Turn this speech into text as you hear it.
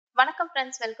வணக்கம்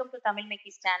friends, welcome to Tamil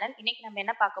மேக்கிஸ் channel. இன்னைக்கு நம்ம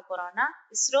என்ன பார்க்க போறோம்னா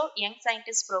ISRO young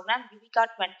scientist program Yuvika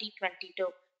 2022.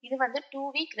 இது வந்து 2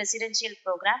 week residential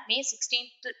program May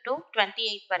 16th to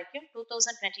 28th வரைக்கும்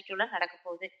 2022ல நடக்க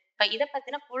போகுது. இப்போ இதை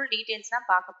பத்தின ஃபுல் டீடைல்ஸ் தான்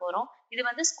பார்க்க போறோம். இது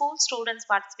வந்து ஸ்கூல் ஸ்டூடெண்ட்ஸ்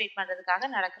பார்ட்டிசிபேட்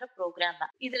பண்றதுக்காக நடக்கிற ப்ரோக்ராம்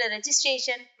தான். இதுல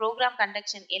ரெஜிஸ்ட்ரேஷன், ப்ரோக்ராம்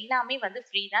கண்டக்ஷன் எல்லாமே வந்து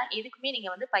ஃப்ரீ தான். எதுக்குமே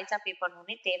நீங்க வந்து பைசா பே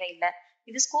பண்ணணும்னே தேவையில்லை.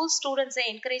 இது ஸ்கூல் ஸ்டூடெண்ட்ஸை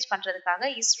என்கரேஜ்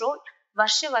பண்றதுக்காக இஸ்ரோ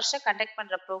வருஷம் கண்டக்ட்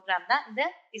பண்ற ப்ரோக்ராம் தான் இந்த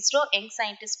ISRO young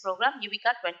scientist program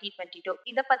Yuvika 2022.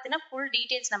 இதை பத்தின ஃபுல்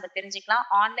டீடைல்ஸ் நம்ம தெரிஞ்சுக்கலாம்.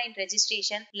 Online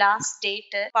registration, last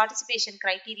date, participation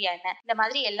criteria என்ன, இந்த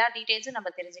மாதிரி எல்லா டீடைல்ஸும்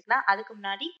நம்ம தெரிஞ்சுக்கலாம். அதுக்கு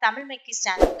முன்னாடி தமிழ் மேக்கிஸ்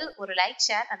சேனலுக்கு ஒரு லைக்,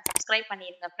 ஷேர் அண்ட் சப்ஸ்கிரைப்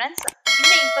பண்ணிருங்க ஃப்ரெண்ட்ஸ்.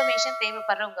 இந்த இன்ஃபர்மேஷன்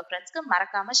தேவைப்படுற உங்க ஃப்ரெண்ட்ஸ்க்கு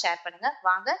மறக்காம ஷேர் பண்ணுங்க.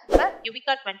 வாங்க இப்ப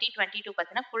யுவிகா 2022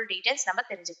 பத்தின ஃபுல் டீடைல்ஸ் நம்ம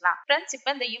தெரிஞ்சுக்கலாம். ஃப்ரெண்ட்ஸ்,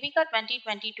 இப்ப இந்த யுவிகா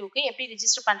 2022க்கு எப்படி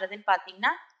ரெஜிஸ்டர் பண்றதுன்னு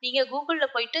பாத்தீங்கன்னா, நீங்க கூகுள்ல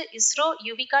போயிட்டு இஸ்ரோ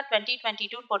யுவிகா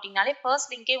 2022 போட்டீங்கனாலே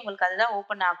ஃபர்ஸ்ட் லிங்கே உங்களுக்கு அதுதான்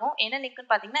ஓபன் ஆகும். என்ன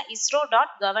லிங்க்னு பாத்தீங்கன்னா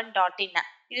isro.govern.in.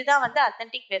 இதுதான் வந்து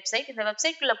அத்தன்டிக் வெப்சைட். இந்த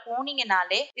வெப்சைட்குள்ள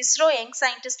போனீங்கனாலே ISRO young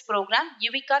scientist program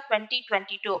Yuvika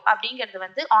 2022 அப்படிங்கிறது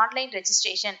வந்து ஆன்லைன்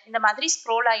ரெஜிஸ்ட்ரேஷன் இந்த மாதிரி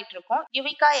ஸ்க்ரோல் ஆயிட்டு இருக்கும்.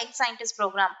 யுவிகா யங் சயின்டிஸ்ட்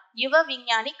ப்ரோக்ராம் யுவ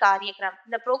விஞ்ஞானி காரியக்ரம்,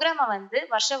 இந்த ப்ரோக்ராம வந்து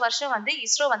வருஷம் வந்து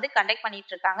இஸ்ரோ வந்து கண்டக்ட்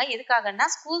பண்ணிட்டு இருக்காங்க. எதுக்காகன்னா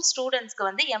ஸ்கூல் ஸ்டூடெண்ட்ஸ்க்கு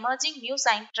வந்து எமர்ஜிங் நியூ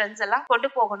சயின்ஸ் ட்ரெண்ட்ஸ் எல்லாம் கொண்டு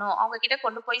போகணும், அவங்க கிட்ட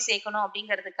கொண்டு போய் சேர்க்கணும்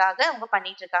அப்படிங்கிறதுக்காக அவங்க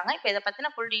பண்ணிட்டு இருக்காங்க. இப்ப இதை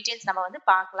பத்தின ஃபுல் டீடைல்ஸ் நம்ம வந்து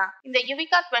பார்க்கலாம். இந்த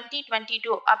யுவிகா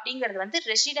 2022 அப்படிங்கிறது வந்து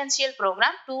ரெசிடென்ஷியல்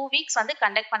ப்ரோக்ராம் 2 வீக்ஸ் வந்து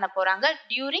கண்டக்ட் பண்ண போறாங்க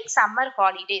டியூரிங் சம்மர்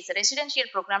ஹாலிடேஸ்.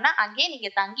 ரெசிடென்ஷியல் ப்ரோக்ராம்னா அங்கேயே நீங்க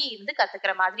தங்கி இருந்து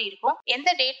கத்துக்கிற மாதிரி இருக்கும். எந்த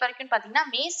டேட் வரைக்கும் பாத்தீங்கன்னா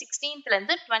மே 16th ல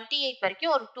இருந்து 28th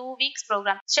வரைக்கும் ஒரு 2 weeks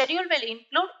program. Schedule will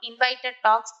include invited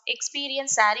talks,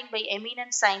 experience sharing by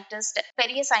eminent scientists.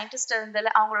 பெரிய சயின்டிஸ்ட்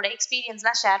இருந்தால அவங்களோட எக்ஸ்பீரியன்ஸ்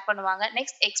எல்லாம் ஷேர் பண்ணுவாங்க.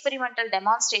 நெக்ஸ்ட் எக்ஸ்பெரிமெண்டல்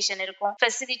டெமான்ஸ்ட்ரேஷன் இருக்கும்,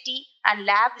 ஃபெசிலிட்டி அண்ட்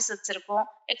லேப் விசிட்ஸ் இருக்கும்,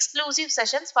 exclusive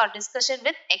sessions for discussion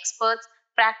with experts,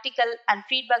 practical and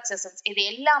feedback sessions. இது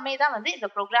எல்லாமே தான் வந்து இந்த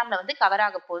ப்ரோக்ராம்ல வந்து கவர்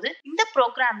ஆக போகுது. இந்த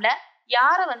ப்ரோக்ராம்ல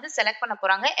யாரை வந்து செலக்ட் பண்ண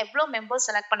போறாங்க, எவ்வளவு மெம்பர்ஸ்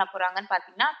செலக்ட் பண்ண போறாங்கன்னு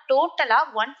பாத்தீங்கன்னா டோட்டலா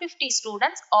 150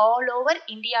 ஸ்டூடெண்ட்ஸ் ஆல் ஓவர்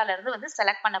இந்தியால இருந்து வந்து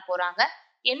செலக்ட் பண்ண போறாங்க.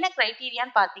 என்ன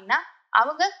கிரைட்டீரியான்னு பாத்தீங்கன்னா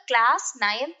அவங்க கிளாஸ்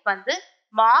 9th வந்து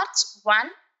மார்ச் 1,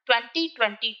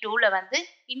 2022ல வந்து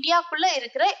இந்தியாக்குள்ள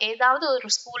இருக்கிற ஏதாவது ஒரு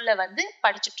ஸ்கூல்ல வந்து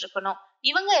படிச்சுட்டு இருக்கணும்.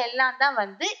 இவங்க எல்லாம் தான்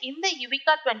வந்து இந்த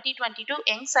யுவிகா 2022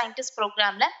 யங் சயின்டிஸ்ட்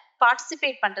ப்ரோக்ராம்ல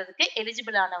பார்ட்டிசிபேட் பண்றதுக்கு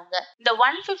எலிஜிபிள் ஆனவங்க. இந்த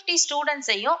 150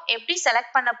 ஸ்டூடெண்ட்ஸையும் எப்படி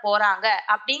செலக்ட் பண்ண போறாங்க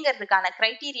அப்படிங்கிறதுக்கான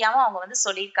கிரைட்டீரியாவும் அவங்க வந்து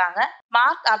சொல்லியிருக்காங்க.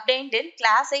 Mark obtained in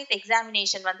class 8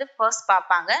 examination வந்து ஃபர்ஸ்ட்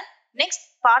பார்ப்பாங்க. Next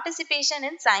participation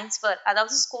in science fair,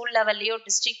 அதாவது ஸ்கூல் லெவல்லையோ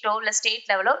டிஸ்ட்ரிக்டோ இல்ல ஸ்டேட்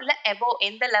லெவலோ இல்ல எபோவ்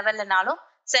எந்த லெவல்லனாலும்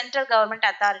சென்ட்ரல் கவர்மெண்ட்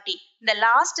அத்தாரிட்டி இந்த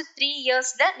லாஸ்ட் 3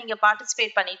 இயர்ஸ்ல நீங்க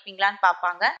பார்ட்டிசிபேட் பண்ணிருப்பீங்களான்னு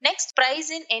பார்ப்பாங்க. Next prize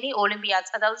in any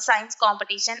olympiads, அதாவது science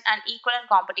competition and equivalent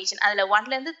competition, அதுல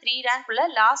 1ல இருந்து 3 ரேங்க் உள்ள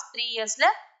லாஸ்ட் 3 இயர்ஸ்ல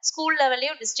school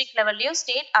லெவல்லையோ district லெவல்லையோ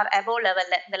state R above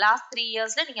லெவல்ல இந்த லாஸ்ட் 3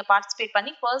 இயர்ஸ்ல நீங்க பார்ட்டிசிபேட்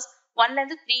பண்ணி ஃபர்ஸ்ட் 1ல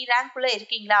இருந்து 3 ரேங்க் உள்ள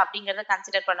இருக்கீங்களா அப்படிங்கறத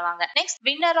கன்சிடர் பண்ணுவாங்க. Next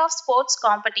winner of sports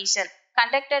competition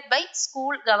conducted by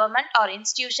school, government or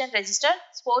institution registered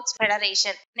sports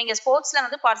federation. நீங்க ஸ்போர்ட்ஸ்ல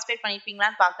வந்து பார்ட்டிசிபேட்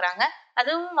பண்ணிருப்பீங்களான்னு பாக்குறாங்க.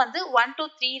 அதுவும் வந்து 1 to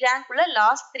 3 ரேங்க் உள்ள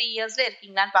லாஸ்ட் 3 இயர்ஸ்ல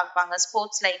இருக்கீங்களான்னு பாப்பாங்க.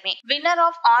 ஸ்போர்ட்ஸ்லயுமே winner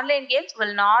of online games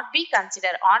will not be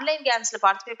considered. Online கேம்ஸ்ல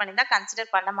participate பண்ணிருந்தா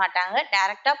கன்சிடர் பண்ண மாட்டாங்க.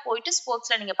 டைரக்டா போயிட்டு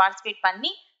ஸ்போர்ட்ஸ்ல நீங்க பார்ட்டிசிபேட்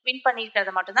பண்ணி வின்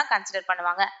பண்ணிருக்கிறத மட்டும் தான் கன்சிடர்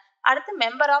பண்ணுவாங்க. அடுத்து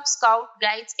member of scout,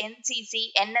 guides, NCC,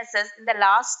 NSS இந்த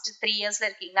லாஸ்ட் 3 இயர்ஸ்ல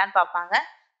இருக்கீங்களான்னு பாப்பாங்க.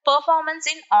 Performance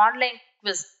in online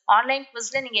quiz, online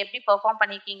குவிஸ்ல நீங்க எப்படி பெர்ஃபார்ம்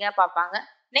பண்ணிருக்கீங்க பாப்பாங்க.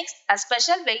 Next a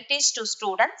special weightage to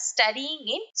students studying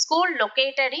in school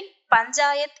located in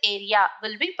panchayat area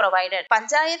will be provided.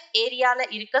 Panchayat ஏரியால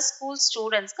இருக்க ஸ்கூல்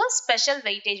ஸ்டூடெண்ட்ஸ்க்கு ஸ்பெஷல்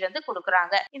வெயிட்டேஜ் வந்து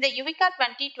கொடுக்குறாங்க. இந்த யுவிகா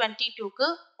 2022க்கு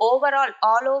ஓவரால்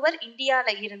ஆல் ஓவர்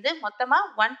இந்தியால இருந்து மொத்தமா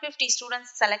 150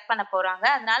 ஸ்டூடெண்ட்ஸ் செலக்ட் பண்ண போறாங்க.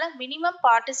 அதனால minimum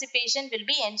participation will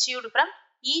be ensured from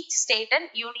each state and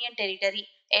union territory.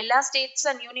 எல்லா states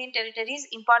and union territories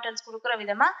importance கொடுக்குற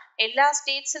விதமா எல்லா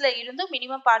ஸ்டேட்ஸ்ல இருந்தும்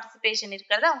மினிமம் பார்ட்டிசிபேஷன்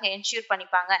இருக்கிறத அவங்க என்ஷூர்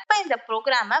பண்ணிப்பாங்க. இப்ப இந்த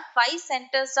ப்ரோக்ராம 5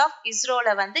 சென்டர்ஸ் ஆஃப்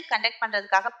இஸ்ரோல வந்து கண்டக்ட்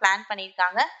பண்றதுக்காக பிளான்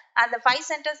பண்ணிருக்காங்க. அந்த 5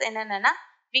 சென்டர்ஸ் என்னென்னா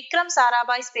Vikram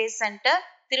Sarabhai space centre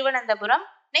Thiruvananthapuram,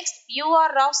 next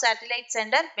you are Rao satellite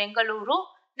centre Bengaluru,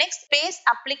 next space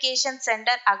application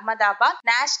centre Ahmedabad,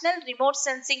 national remote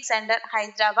sensing centre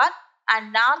Hyderabad and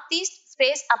north east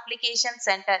space application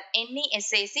centre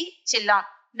NESAC Shillong.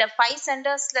 இந்த 5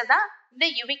 சென்டர்ஸ்ல தான் இந்த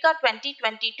Yuvika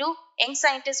 2022 young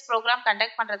scientist program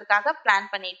conduct பண்றதுக்காக பிளான்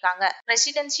பண்ணிருக்காங்க.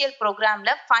 ரெசிடென்ஷியல்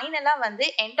ப்ரோக்ராம்ல ஃபைனலா வந்து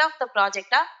எண்ட் ஆஃப் த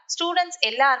ப்ராஜெக்டா ஸ்டூடெண்ட்ஸ்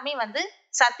எல்லாருமே வந்து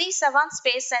Satish Dhawan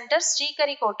space centre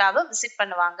ஸ்ரீஹரிகோட்டாவை visit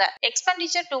பண்ணுவாங்க.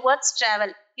 எக்ஸ்பெண்டிச்சர் டுவர்ட்ஸ்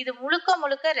டிராவல் இது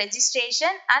முழுக்க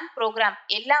ரெஜிஸ்ட்ரேஷன் அண்ட் ப்ரோக்ராம்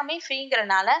எல்லாமே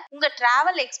ஃப்ரீங்கிறனால உங்க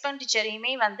டிராவல்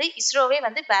எக்ஸ்பெண்டிச்சரையுமே வந்து இஸ்ரோவே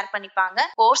வந்து பேர் பண்ணிப்பாங்க.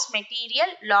 கோர்ஸ்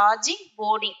மெட்டீரியல், லாட்ஜிங்,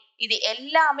 போர்டிங் இது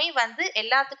எல்லாமே வந்து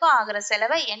எல்லாத்துக்கும் ஆகுற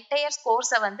செலவை என்டையர்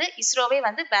கோர்ஸை வந்து இஸ்ரோவே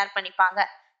வந்து பேர் பண்ணிப்பாங்க.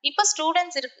 இப்போ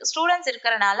ஸ்டூடெண்ட்ஸ்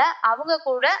இருக்கிறனால அவங்க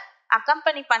கூட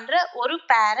அக்கம்பனி பண்ற ஒரு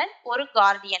பேரண்ட் ஒரு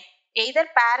கார்டியன் எய்தர்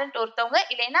பேரண்ட் ஒருத்தவங்க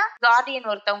இல்லைன்னா கார்டியன்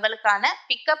ஒருத்தவங்களுக்கான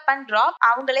பிக்கப் அண்ட் டிராப்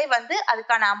அவங்களே வந்து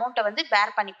அதுக்கான அமௌண்ட்டை வந்து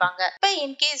பேர் பண்ணிப்பாங்க. இப்ப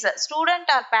இன்கேஸ் ஸ்டூடெண்ட்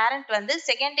ஆர் பேரண்ட் வந்து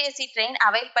செகண்ட் ஏசி ட்ரெயின்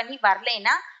அவைல் பண்ணி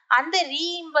வரலைன்னா அந்த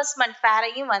ரீஇம்பர்ஸ்மெண்ட்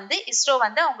ஃபேரையும் வந்து இஸ்ரோ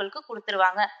வந்து அவங்களுக்கு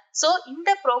கொடுத்துருவாங்க. ஸோ இந்த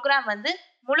ப்ரோக்ராம் வந்து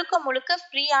முழுக்க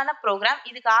ஃப்ரீயான ப்ரோக்ராம்.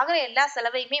 இதுக்கு ஆகிற எல்லா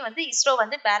செலவையுமே வந்து இஸ்ரோ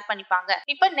வந்து பேர் பண்ணிப்பாங்க.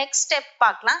 இப்ப நெக்ஸ்ட் ஸ்டெப்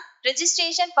பார்க்கலாம்.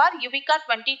 ரெஜிஸ்ட்ரேஷன் ஃபார் யுவிகா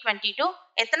 2022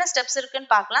 எத்தனை ஸ்டெப்ஸ்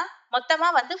இருக்குன்னு பார்க்கலாம். மொத்தமா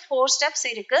வந்து 4 ஸ்டெப்ஸ்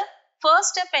இருக்கு.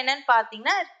 ஃபர்ஸ்ட் ஸ்டெப் என்னன்னு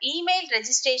பாத்தீங்கன்னா இமெயில்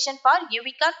ரெஜிஸ்ட்ரேஷன் ஃபார்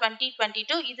யுவிகா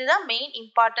 2022 இதுதான் மெயின்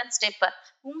இம்பார்ட்டன்ட் ஸ்டெப்.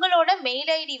 உங்களோட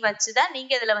மெயில் ஐடி வச்சுதான்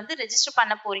நீங்க இதுல வந்து ரெஜிஸ்டர்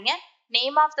பண்ண போறீங்க.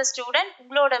 நேம் ஆஃப் த ஸ்டூடெண்ட்,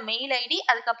 உங்களோட மெயில் ஐடி,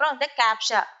 அதுக்கப்புறம் இந்த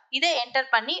கேப்ஷா இதை என்டர்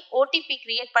பண்ணி ஓடிபி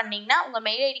கிரியேட் பண்ணீங்கன்னா உங்க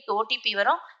மெயில் ஐடிக்கு ஓடிபி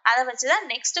வரும். அதை வச்சுதான்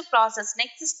நெக்ஸ்ட் ப்ராசஸ்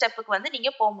நெக்ஸ்ட் ஸ்டெப்புக்கு வந்து நீங்க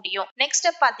போக முடியும். நெக்ஸ்ட்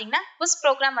ஸ்டெப் பாத்தீங்கன்னா குவிஸ்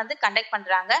ப்ரோக்ராம் வந்து கண்டக்ட்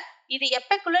பண்றாங்க. இது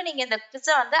எப்பக்குள்ள நீங்க இந்த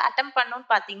குவிஸை வந்து அட்டெம்ப்ட் பண்ணணும்னு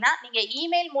பாத்தீங்கன்னா நீங்க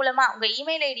இமெயில் மூலமா உங்க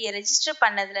இமெயில் ஐடியை ரெஜிஸ்டர்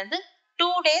பண்ணதுல இருந்து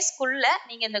 2 டேஸ்க்குள்ள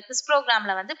நீங்க இந்த குவிஸ்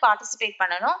ப்ரோக்ராம்ல வந்து பார்ட்டிசிபேட்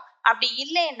பண்ணணும். அப்படி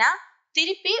இல்லைன்னா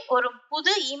திருப்பி ஒரு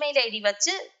புது இமெயில் ஐடி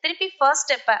வச்சு திருப்பி ஃபர்ஸ்ட்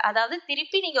ஸ்டெப் அதாவது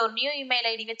திருப்பி நீங்க ஒரு நியூ இமெயில்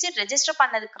ஐடி வச்சு ரெஜிஸ்டர்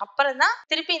பண்ணதுக்கு அப்புறம் தான்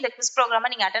திருப்பி இந்த குவிஸ்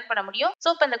ப்ரோக்ராமை நீங்க அட்டென்ட் பண்ண முடியும்.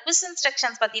 ஸோ இப்போ இந்த குவிஸ்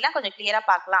இன்ஸ்ட்ரக்ஷன்ஸ் பத்திலாம் கொஞ்சம் கிளியரா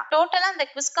பார்க்கலாம். டோட்டலா இந்த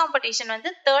குவிஸ் காம்படிஷன்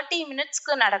வந்து 30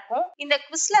 மினிட்ஸ்க்கு நடக்கும். இந்த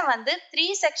குவிஸ்ல வந்து 3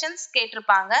 செக்ஷன்ஸ்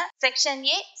கேட்டிருப்பாங்க. Section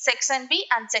A, section B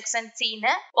and section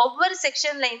சின்னு ஒவ்வொரு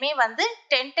செக்ஷன்லயுமே வந்து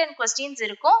 10 கொஸ்டின்ஸ்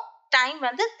இருக்கும். டைம்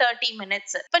வந்து 30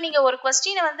 மினிட்ஸ். இப்ப நீங்க ஒரு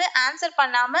கொஸ்டினை வந்து ஆன்சர்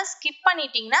பண்ணாம ஸ்கிப்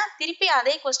பண்ணிட்டீங்கன்னா திருப்பி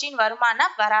அதே கொஸ்டின் வருமானா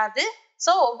வராது.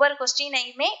 ஸோ ஒவ்வொரு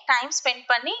கொஸ்டினையுமே டைம் ஸ்பெண்ட்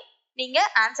பண்ணி நீங்க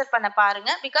ஆன்சர் பண்ண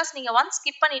பாருங்க. பிகாஸ் நீங்க ஒன்ஸ்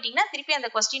ஸ்கிப் பண்ணிட்டீங்கன்னா திருப்பி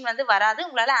அந்த கொஸ்டின் வந்து வராது,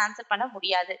 உங்களால ஆன்சர் பண்ண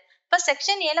முடியாது. இப்ப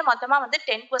செக்ஷன் ஏல மொத்தமா வந்து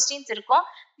 10 கொஸ்டின்ஸ் இருக்கும்.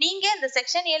 நீங்க இந்த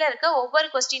செக்ஷன் ஏல இருக்க ஒவ்வொரு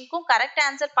கொஸ்டினுக்கும் கரெக்ட்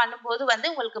ஆன்சர் பண்ணும்போது வந்து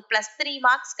உங்களுக்கு +3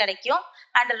 மார்க்ஸ் கிடைக்கும்.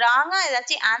 அண்ட் ராங்கா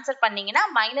ஏதாச்சும் ஆன்சர் பண்ணீங்கன்னா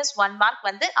 -1 மார்க்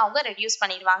வந்து அவங்க ரெடியூஸ்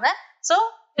பண்ணிடுவாங்க. ஸோ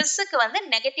குவிஸ்க்கு வந்து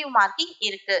நெகட்டிவ் மார்க்கிங்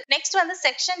இருக்கு. நெக்ஸ்ட் வந்து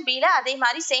செக்ஷன் பி ல அதே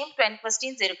மாதிரி சேம் 20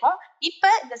 கொஸ்டின்ஸ் இருக்கும்.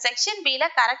 இப்ப இந்த செக்ஷன் பி ல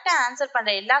கரெக்டா ஆன்சர்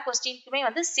பண்ற எல்லா கொஸ்டினுக்குமே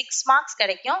வந்து 6 மார்க்ஸ்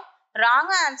கிடைக்கும்.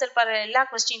 ராங்கா ஆன்சர் பண்ற எல்லா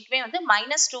கொஸ்டினுக்குமே வந்து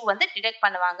 -2 வந்து டிடெக்ட்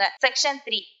பண்ணுவாங்க. செக்ஷன்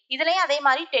 3 இதுலயும் அதே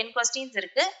மாதிரி 10 கொஸ்டின்ஸ்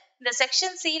இருக்கு. இந்த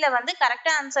செக்ஷன் சி ல வந்து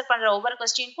கரெக்டா ஆன்சர் பண்ற ஒவ்வொரு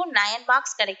கொஸ்டினுக்கும் 9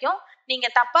 மார்க்ஸ் கிடைக்கும். நீங்க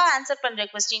தப்பா ஆன்சர் பண்ற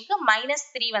கொஸ்டினுக்கு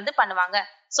 -3 வந்து பண்ணுவாங்க.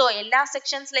 சோ எல்லா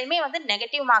செக்ஷன்ஸ்லயுமே வந்து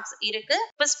நெகட்டிவ் மார்க்ஸ் இருக்கு.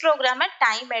 குவிஸ் ப்ரோக்ராம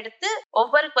டைம் எடுத்து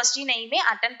ஒவ்வொரு கொஸ்டினையுமே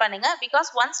அட்டென்ட் பண்ணுங்க. பிகாஸ்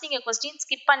ஒன்ஸ் நீங்க கொஸ்டின்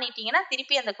ஸ்கிப் பண்ணிட்டீங்கன்னா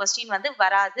திருப்பி அந்த கொஸ்டின் வந்து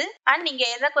வராது. அண்ட் நீங்க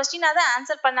எந்த கொஸ்டினாவது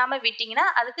ஆன்சர் பண்ணாம விட்டீங்கன்னா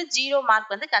அதுக்கு 0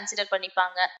 மார்க் வந்து கன்சிடர்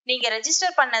பண்ணிப்பாங்க. நீங்க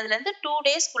ரெஜிஸ்டர் பண்ணதுல இருந்து 2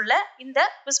 டேஸ்க்குள்ள இந்த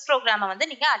குவிஸ் ப்ரோக்ராம வந்து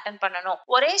நீங்க அட்டென்ட் பண்ணணும்.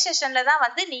 ஒரே செஷன்ல தான்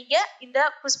வந்து நீங்க இந்த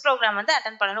குவிஸ் ப்ரோக்ராம் வந்து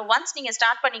அட்டென்ட் பண்ணணும். ஒன்ஸ் நீங்க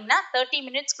ஸ்டார்ட் பண்ணீங்கன்னா 30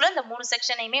 மினிட்ஸ்க்குள்ள இந்த 3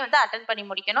 செக்ஷனையுமே வந்து அட்டென்ட் பண்ணி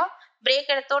முடிக்கணும். பிரேக்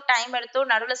எடுத்தோ டைம் எடுத்தோ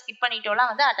நடுவில் ஸ்கிப் பண்ணிட்டோலாம்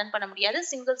வந்து அட்டென்ட் பண்ண முடியாது.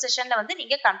 சிங்கிள் செஷன்ல வந்து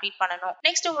நீங்க கம்ப்ளீட் பண்ணணும்.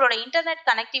 நெக்ஸ்ட் உங்களோட இன்டர்நெட்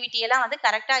கனெக்டிவிட்டி எல்லாம் வந்து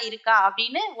கரெக்டா இருக்கா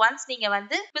அப்படின்னு ஒன்ஸ் நீங்க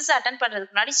வந்து குவிஸ் அட்டென்ட்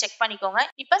பண்றதுக்கு முன்னாடி செக் பண்ணிக்கோங்க.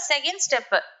 இப்ப செகண்ட்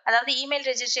ஸ்டெப் அதாவது இமெயில்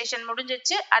ரெஜிஸ்ட்ரேஷன்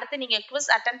முடிஞ்சிச்சு. அடுத்து நீங்க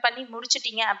குவிஸ் அட்டென்ட் பண்ணி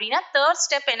முடிச்சிட்டீங்க அப்படின்னா தேர்ட்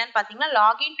ஸ்டெப் என்னன்னு பாத்தீங்கன்னா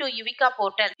லாகின் டு யுவிகா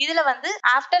போர்ட்டல். இதுல வந்து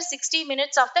after 60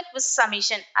 minutes of the quiz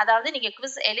submission அதாவது நீங்க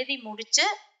குவிஸ் எழுதி முடிச்சு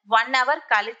 1 hour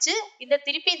கழிச்சு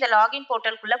திருப்பி இந்த லாகின்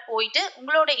போர்ட்டலுக்குள்ள போயிட்டு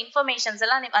உங்களோட இன்ஃபர்மேஷன்ஸ்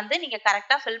எல்லாம் வந்து நீங்க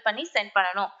கரெக்டா ஃபில் பண்ணி சென்ட்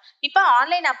பண்ணணும். இப்ப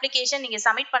ஆன்லைன் அப்ளிகேஷன் நீங்க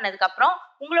சப்மிட் பண்ணதுக்கு அப்புறம்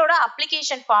உங்களோட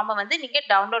அப்ளிகேஷன் ஃபார்மை வந்து நீங்க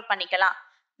டவுன்லோட் பண்ணிக்கலாம்.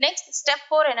 நெக்ஸ்ட் ஸ்டெப்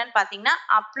 4 என்னன்னு பாத்தீங்கன்னா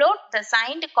upload the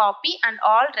signed copy and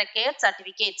all required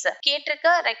certificates.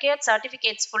 கேட்டிருக்க ரெக்யர்ட்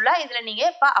சர்டிபிகேட்ஸ் ஃபுல்லா இதுல நீங்க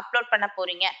இப்ப அப்லோட் பண்ண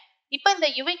போறீங்க. இப்ப இந்த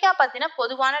யுவிகா பத்தின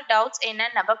பொதுவான டவுட்ஸ்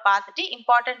என்னன்னு நம்ம பார்த்துட்டு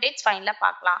இம்பார்ட்டன்ட் டேட்ஸ் ஃபைனலா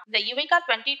பார்க்கலாம். இந்த யுவிகா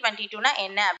 2022னா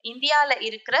என்ன? இந்தியால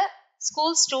இருக்கிற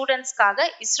ஸ்கூல் ஸ்டூடெண்ட்ஸ்க்காக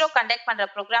இஸ்ரோ கண்டக்ட் பண்ற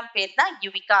ப்ரோக்ராம் பேர் தான்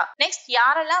யுவிகா. நெக்ஸ்ட்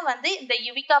யாரெல்லாம் வந்து இந்த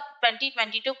யுவிகா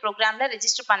 2022 ப்ரோக்ராம்ல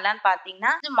ரெஜிஸ்டர் பண்ணலாம்னு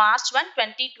பாத்தீங்கன்னா March 1,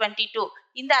 2022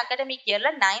 இந்த அகாடமிக்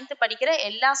இயர்ல 9th படிக்கிற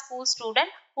எல்லா school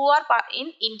student who are in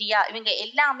India இவங்க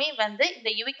எல்லாமே வந்து இந்த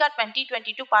யுவிகா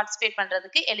 2022 பார்ட்டிசிபேட்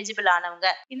பண்றதுக்கு எலிஜிபிள் ஆனவங்க.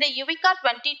 இந்த யுவிகா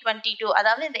 2022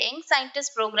 அதாவது இந்த யங்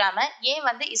சயின்டிஸ்ட் ப்ரோக்ராம ஏன்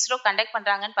வந்து இஸ்ரோ கண்டக்ட்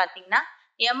பண்றாங்கன்னு பாத்தீங்கன்னா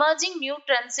emerging new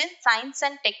trends in science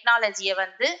and டெக்னாலஜியை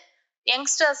வந்து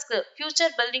யங்ஸ்டர்ஸ்க்கு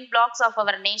future building blocks of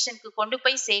our நேஷனுக்கு கொண்டு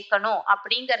போய் சேர்க்கணும்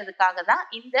அப்படிங்கிறதுக்காக தான்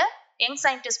இந்த யங்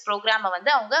சயின்டிஸ்ட் ப்ரோக்ராம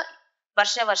வந்து அவங்க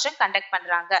வருஷம் கண்டக்ட்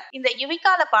பண்றாங்க. இந்த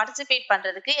யுவிகால பார்ட்டிசிபேட்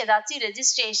பண்றதுக்கு ஏதாச்சும்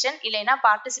ரெஜிஸ்ட்ரேஷன் இல்லைன்னா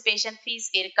பார்ட்டிசிபேஷன் ஃபீஸ்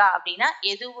இருக்கா அப்படின்னா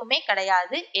எதுவுமே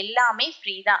கிடையாது. எல்லாமே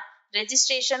ஃப்ரீ தான்.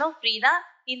 ரெஜிஸ்ட்ரேஷனும் ஃப்ரீ தான்.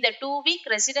 இந்த 2 வீக்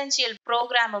ரெசிடென்ஷியல்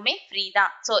ப்ரோக்ராமுமே ஃப்ரீ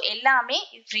தான். ஸோ எல்லாமே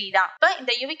ஃப்ரீ தான். இப்போ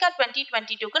இந்த யுவிகா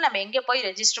 2022க்கு நம்ம எங்க போய்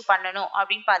ரெஜிஸ்டர் பண்ணணும்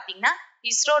அப்படின்னு பார்த்தீங்கன்னா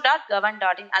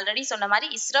isro.govern.in ஆல்ரெடி சொன்ன மாதிரி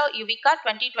ISRO YUVIKA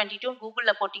 2022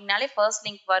 கூகுள்ல போட்டீங்கனாலே ஃபர்ஸ்ட்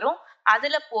லிங்க் வரும்.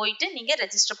 அதுல போயிட்டு நீங்க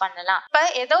ரெஜிஸ்டர் பண்ணலாம். இப்ப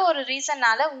ஏதோ ஒரு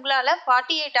ரீசன்னால உங்களால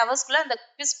 48 ஹவர்ஸ்க்குள்ள அந்த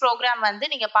குவிஸ் ப்ரோக்ராம் வந்து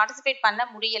நீங்க பார்ட்டிசிபேட் பண்ண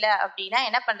முடியல அப்படின்னா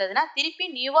என்ன பண்றதுன்னா திருப்பி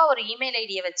நியூவா ஒரு இமெயில்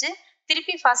ஐடியை வச்சு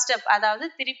திருப்பி ஃபர்ஸ்ட் ஸ்டெப் அதாவது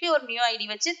திருப்பி ஒரு நியூ ஐடி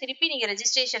வச்சு திருப்பி நீங்க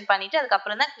ரெஜிஸ்ட்ரேஷன் பண்ணிட்டு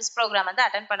அதுக்கப்புறம் தான் குவிஸ் ப்ரோக்ராம் வந்து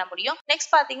அட்டென்ட் பண்ண முடியும்.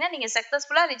 நெக்ஸ்ட் பாத்தீங்கன்னா நீங்க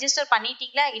சக்சஸ்ஃபுல்லா ரெஜிஸ்டர்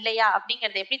பண்ணிட்டீங்களா இல்லையா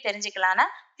அப்படிங்கறத எப்படி தெரிஞ்சுக்கலாம்னா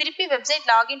திருப்பி வெப்சைட்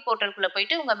லாகின் போர்ட்டலுக்குள்ள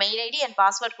போயிட்டு உங்க மெயில் ஐடி அண்ட்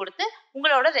பாஸ்வேர்ட் கொடுத்து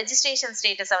உங்களோட ரெஜிஸ்ட்ரேஷன்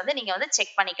ஸ்டேட்டஸை வந்து நீங்க வந்து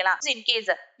செக் பண்ணிக்கலாம்.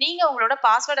 இன்கேஸ் நீங்க உங்களோட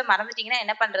பாஸ்வேர்டை மறந்துட்டீங்கன்னா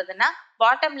என்ன பண்றதுன்னா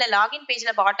பாட்டம்ல லாகின்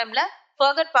பேஜ்ல பாட்டம்ல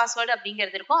ஃபர்கட் பாஸ்வேர்டு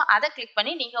அப்படிங்கிறது இருக்கும். அதை கிளிக்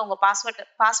பண்ணி நீங்க உங்க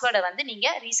பாஸ்வேர்டை வந்து நீங்க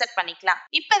ரீசெட் பண்ணிக்கலாம்.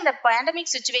 இப்போ இந்த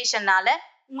பேண்டமிக் சுச்சுவேஷனால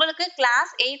உங்களுக்கு கிளாஸ்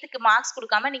 8க்கு மார்க்ஸ்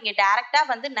கொடுக்காம நீங்க டைரக்டா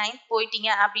வந்து 9th போயிட்டீங்க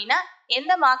அப்படின்னா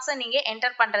எந்த மார்க்ஸை நீங்க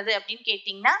என்டர் பண்றது அப்படின்னு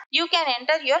கேட்டீங்கன்னா you can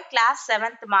enter your class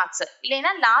 7th marks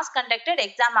இல்லைன்னா லாஸ்ட் கண்டக்டட்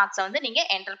எக்ஸாம் மார்க்ஸை வந்து நீங்க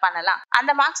என்டர் பண்ணலாம்.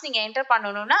 அந்த மார்க்ஸ் நீங்க என்டர்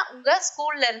பண்ணணும்னா உங்க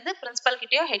ஸ்கூல்ல இருந்து பிரின்சிபல்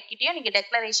கிட்டயோ ஹெட் கிட்டயோ நீங்க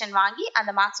டெக்ளரேஷன் வாங்கி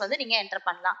அந்த மார்க்ஸ் வந்து நீங்க என்டர்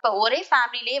பண்ணலாம். இப்போ ஒரே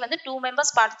ஃபேமிலிலேயே வந்து 2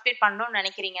 மெம்பர்ஸ் பார்ட்டிசிபேட் பண்ணணும்னு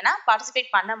நினைக்கிறீங்கன்னா பார்ட்டிசிபேட்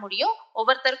பண்ண முடியும்.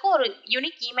 ஒவ்வொருத்தருக்கும் ஒரு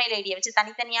யூனிக் இமெயில் ஐடியை வச்சு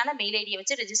தனித்தனியான மெயில் ஐடியை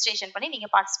வச்சு ரெஜிஸ்ட்ரேஷன் பண்ணி நீங்க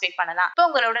பார்ட்டிசிபேட் பண்ணலாம். இப்போ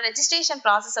உங்களோட ரெஜிஸ்ட்ரேஷன்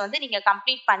ப்ராசஸ் வந்து நீங்க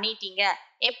கம்ப்ளீட் பண்ணிட்டீங்க.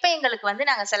 எப்ப எங்களுக்கு வந்து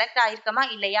நாங்க செலக்ட் ஆயிருக்கோமா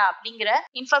இல்லையா அப்படிங்கிற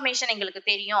இன்ஃபர்மேஷன் எங்களுக்கு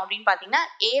தெரியும் அப்படின்னு பாத்தீங்கன்னா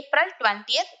ஏப்ரல்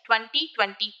 20th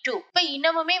 2022. இப்ப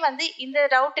இன்னமுமே வந்து இந்த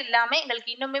டவுட் இல்லாம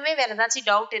எங்களுக்கு இன்னுமே வேற ஏதாச்சும்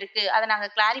டவுட் இருக்கு அதை நாங்க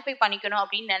கிளாரிஃபை பண்ணிக்கணும்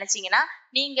அப்படின்னு நினைச்சீங்கன்னா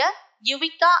நீங்க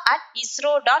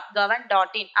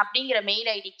yuvika@isro.govern.in அப்படிங்கிற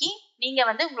மெயில் ஐடிக்கு நீங்க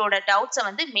வந்து உங்களோட டவுட்ஸை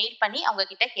வந்து மெயில் பண்ணி அவங்க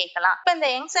கிட்ட கேட்கலாம். இப்ப இந்த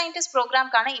யங் சயின்டிஸ்ட்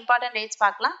ப்ரோக்ராம்கான இம்பார்ட்டன்ட் டேட்ஸ்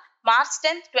பார்க்கலாம். March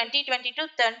 10th 2022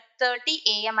 10:30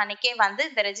 AM அன்னைக்கே வந்து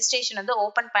இந்த ரெஜிஸ்ட்ரேஷன் வந்து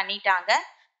ஓபன் பண்ணிட்டாங்க.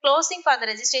 க்ளோசிங் ஃபார் த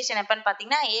ரெஜிஸ்ட்ரேஷன் எப்பன்னு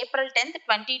பாத்தீங்கன்னா ஏப்ரல் 10th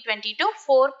 2022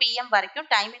 4 PM வரைக்கும்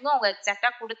டைமிங்கும் அவங்க எக்ஸாக்டா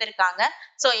கொடுத்துருக்காங்க.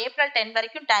 ஸோ ஏப்ரல் 10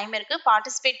 வரைக்கும் டைம் இருக்கு.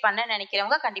 பார்ட்டிசிபேட் பண்ண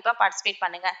நினைக்கிறவங்க கண்டிப்பா பார்ட்டிசிபேட்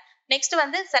பண்ணுங்க. நெக்ஸ்ட்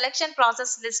வந்து செலக்ஷன்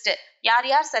ப்ராசஸ் லிஸ்ட் யார்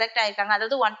யார் செலக்ட் ஆயிருக்காங்க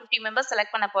அதாவது 150 மெம்பர்ஸ்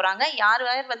செலக்ட் பண்ண போறாங்க. யார்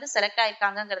யார் வந்து செலக்ட்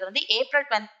ஆயிருக்காங்கிறது வந்து ஏப்ரல்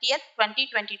 20th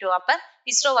 2022 அப்ப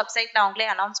இஸ்ரோ வெப்சைட்ல அவங்களே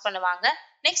அனௌன்ஸ் பண்ணுவாங்க.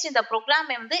 நெக்ஸ்ட் இந்த ப்ரோக்ராம்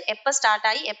வந்து எப்ப ஸ்டார்ட்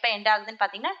ஆகி எப்ப எண்ட் ஆகுதுன்னு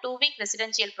பாத்தீங்கன்னா 2 week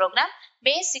residential program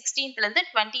May 16th இருந்து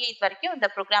 28th வரைக்கும் இந்த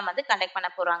ப்ரோக்ராம் வந்து கண்டக்ட் பண்ண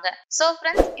போறாங்க. ஸோ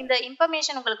ஃப்ரெண்ட்ஸ் இந்த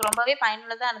இன்ஃபர்மேஷன் உங்களுக்கு ரொம்பவே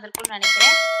பயனுள்ளதா இருந்திருக்கும்னு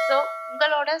நினைக்கிறேன். ஸோ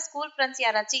உங்களோட ஸ்கூல் ஃப்ரெண்ட்ஸ்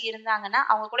யாராச்சும் இருந்தாங்கன்னா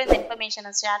அவங்க கூட இந்த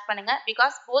இன்ஃபர்மேஷனை ஷேர் பண்ணுங்க.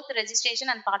 Because both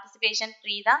registration and participation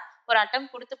free தான். ஒரு அட்டம்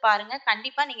கொடுத்து பாருங்க.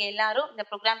 கண்டிப்பா நீங்க எல்லாரும் இந்த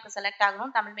ப்ரோக்ராம்க்கு செலக்ட்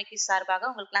ஆகணும். தமிழ் மேக்கிஸ் சார்பாக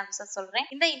உங்களுக்கு நான் விசஸ் சொல்றேன்.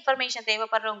 இந்த இன்ஃபர்மேஷன்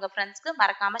தேவைப்படுற உங்க ஃப்ரெண்ட்ஸ்க்கு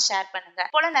மறக்காம ஷேர் பண்ணுங்க.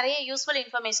 போல நிறைய யூஸ்ஃபுல்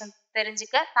இன்ஃபர்மேஷன்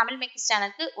தெரிஞ்சுக்க தமிழ் மேக்கிஸ்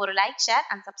சேனலுக்கு ஒரு லைக், ஷேர்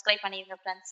அண்ட் சப்ஸ்கிரைப் பண்ணிருங்க ஃப்ரெண்ட்ஸ்.